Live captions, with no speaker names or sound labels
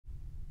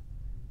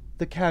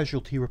The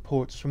casualty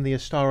reports from the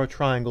Astara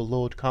Triangle,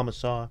 Lord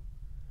Commissar.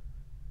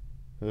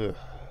 Ugh,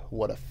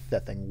 what a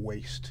feffing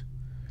waste.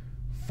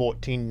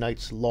 14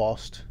 knights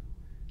lost,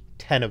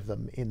 10 of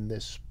them in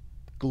this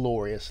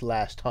glorious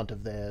last hunt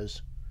of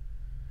theirs.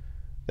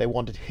 They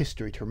wanted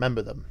history to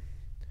remember them.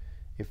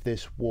 If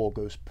this war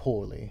goes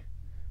poorly,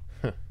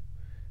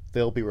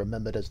 they'll be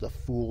remembered as the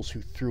fools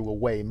who threw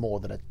away more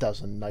than a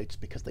dozen knights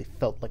because they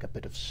felt like a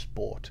bit of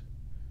sport.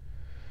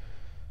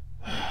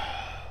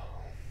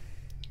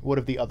 What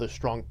of the other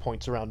strong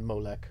points around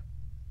Molech?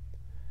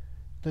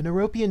 The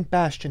Neropian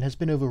bastion has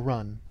been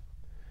overrun.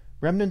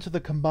 Remnants of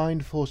the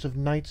combined force of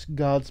knights,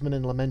 guardsmen,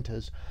 and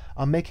lamenters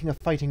are making a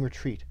fighting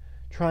retreat,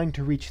 trying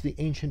to reach the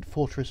ancient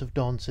fortress of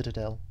Dawn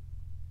Citadel.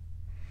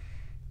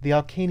 The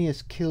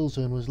Arcanius kill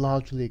zone was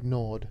largely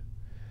ignored.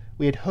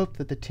 We had hoped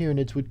that the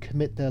Tyranids would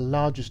commit their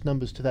largest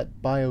numbers to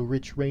that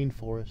bio-rich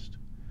rainforest.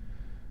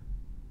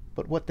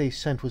 But what they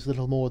sent was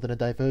little more than a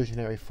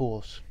diversionary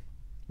force.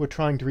 We're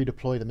trying to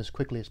redeploy them as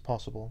quickly as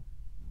possible.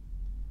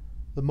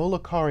 The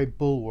Molokari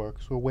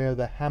bulwarks were where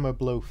the hammer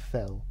blow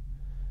fell.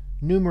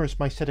 Numerous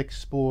mycetic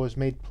spores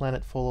made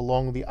planetfall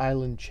along the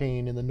island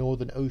chain in the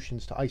northern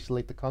oceans to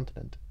isolate the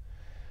continent.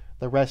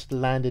 The rest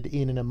landed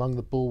in and among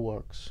the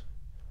bulwarks.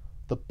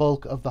 The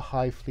bulk of the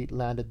High Fleet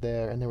landed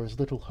there, and there was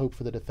little hope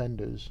for the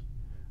defenders,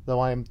 though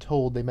I am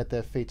told they met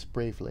their fates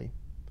bravely.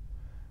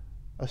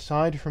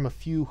 Aside from a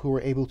few who were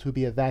able to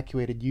be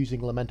evacuated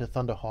using Lamenta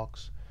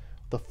Thunderhawks,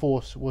 the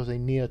force was a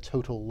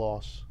near-total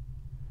loss.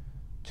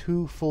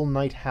 2 full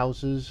knight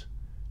houses,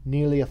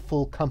 nearly a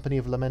full company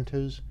of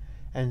Lamenters,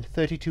 and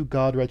 32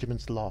 guard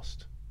regiments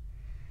lost.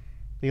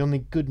 The only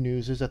good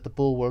news is that the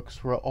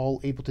bulwarks were all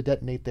able to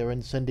detonate their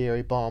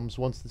incendiary bombs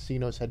once the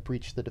Xenos had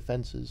breached the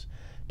defenses,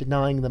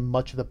 denying them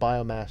much of the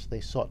biomass they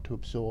sought to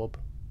absorb.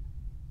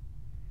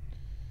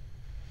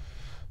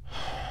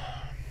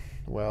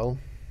 Well,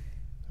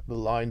 the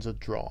lines are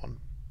drawn.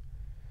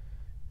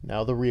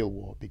 Now the real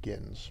war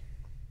begins.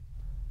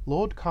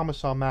 Lord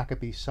Commissar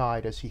Maccabee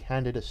sighed as he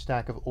handed a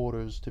stack of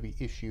orders to be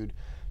issued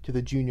to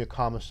the junior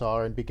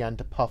commissar and began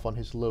to puff on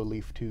his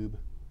low-leaf tube.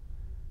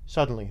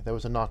 Suddenly there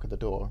was a knock at the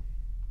door.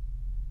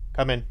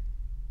 "Come in."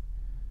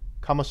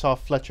 Commissar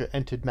Fletcher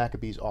entered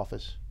Maccabee's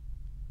office.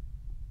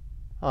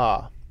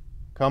 "Ah,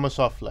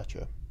 Commissar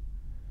Fletcher.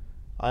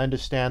 I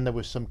understand there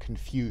was some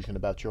confusion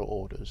about your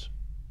orders."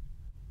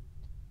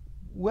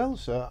 "Well,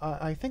 sir,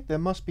 I think there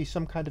must be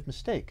some kind of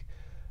mistake.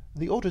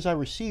 The orders I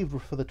received were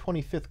for the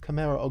 25th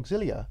Chimera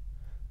Auxilia.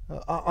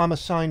 I'm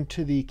assigned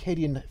to the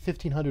Cadian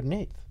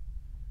 1508th.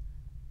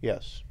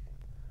 "Yes,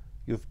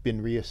 you've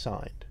been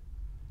reassigned."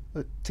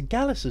 To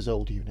Gallus's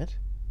old unit?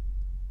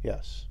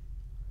 "Yes.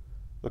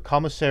 The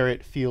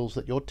Commissariat feels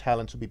that your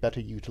talents would be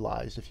better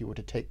utilized if you were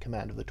to take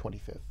command of the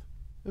 25th.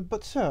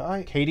 But,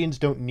 sir, Cadians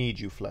don't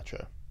need you,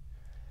 Fletcher.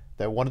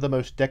 They're one of the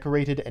most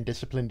decorated and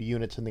disciplined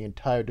units in the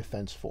entire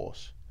defense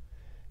force.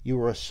 You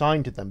were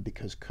assigned to them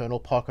because Colonel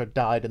Parker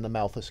died in the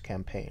Malthus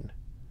campaign.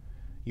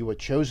 You were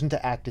chosen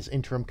to act as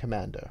interim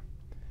commander,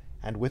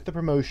 and with the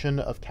promotion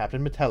of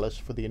Captain Metellus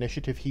for the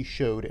initiative he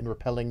showed in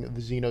repelling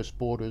the Xenos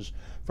boarders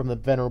from the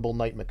venerable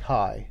Knight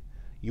Mackay,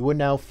 you are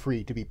now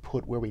free to be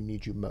put where we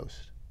need you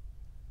most."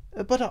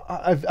 "But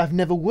I've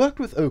never worked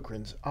with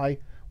Ogryns. "I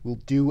will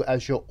do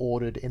as you're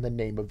ordered in the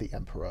name of the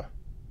Emperor.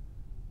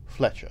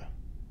 Fletcher,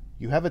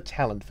 you have a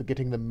talent for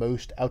getting the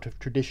most out of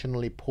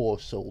traditionally poor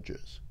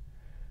soldiers.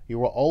 You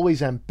were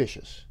always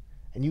ambitious,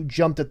 and you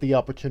jumped at the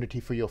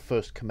opportunity for your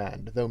first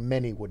command, though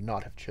many would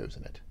not have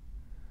chosen it.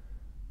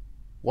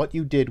 What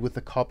you did with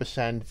the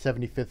Carpusand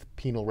 75th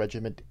Penal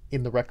Regiment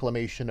in the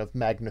reclamation of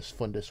Magnus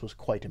Fundus was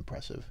quite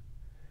impressive."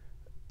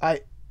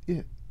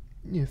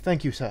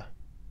 Thank you, sir."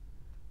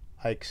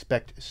 "I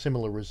expect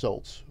similar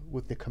results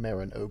with the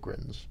Chimeran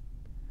Ogryns.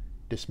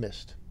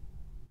 Dismissed."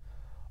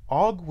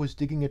 Ogg was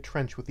digging a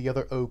trench with the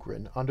other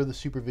Ogryn under the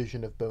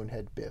supervision of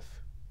Bonehead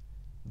Biff.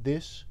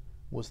 This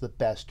was the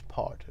best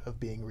part of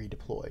being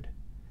redeployed.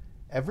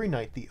 Every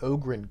night the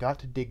Ogryn got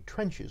to dig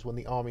trenches when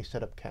the army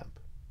set up camp.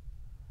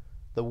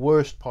 The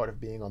worst part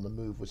of being on the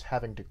move was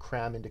having to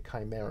cram into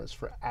chimeras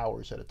for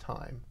hours at a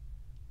time.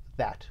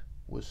 That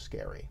was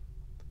scary.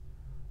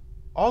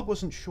 Ogg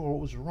wasn't sure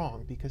what was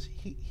wrong because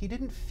he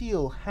didn't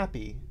feel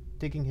happy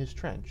digging his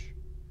trench.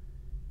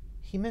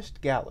 He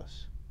missed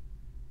Gallus.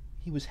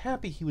 He was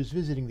happy he was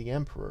visiting the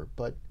Emperor,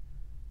 but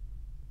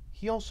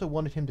he also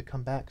wanted him to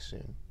come back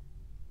soon.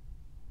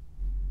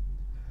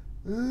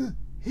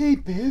 Hey,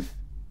 Biff.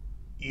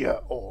 "Yeah,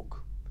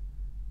 Ogg."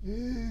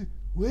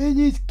 When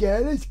is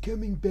Gallus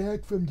coming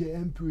back from the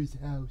Emperor's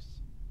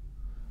house?"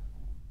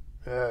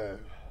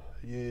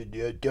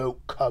 You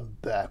don't come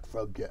back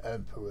from the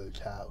Emperor's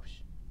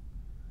house."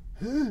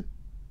 "Huh?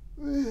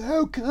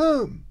 How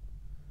come?"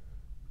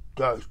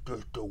 "That's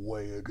just the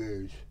way it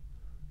is.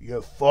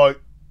 You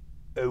fight,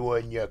 and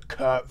when you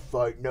can't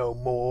fight no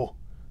more,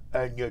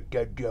 and you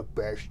did your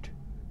best,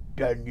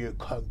 then you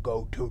can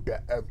go to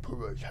the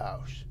Emperor's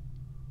house.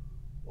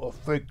 I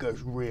think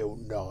it's real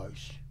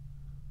nice.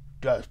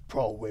 That's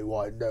probably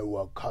why no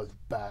one comes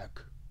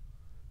back."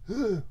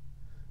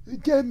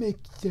 That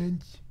makes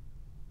sense.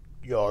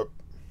 Yarp.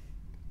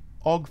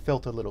 Ogg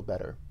felt a little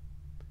better.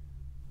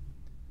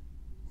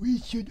 We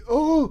should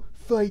all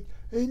fight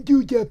and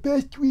do the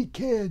best we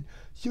can,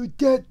 so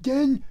that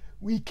then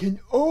we can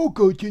all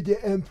go to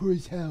the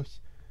Emperor's house,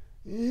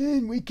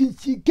 and we can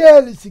see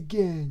Gallus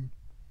again.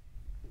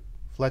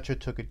 Fletcher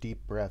took a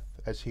deep breath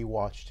as he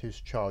watched his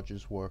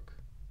charges work.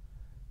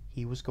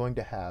 He was going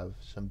to have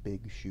some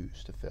big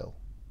shoes to fill.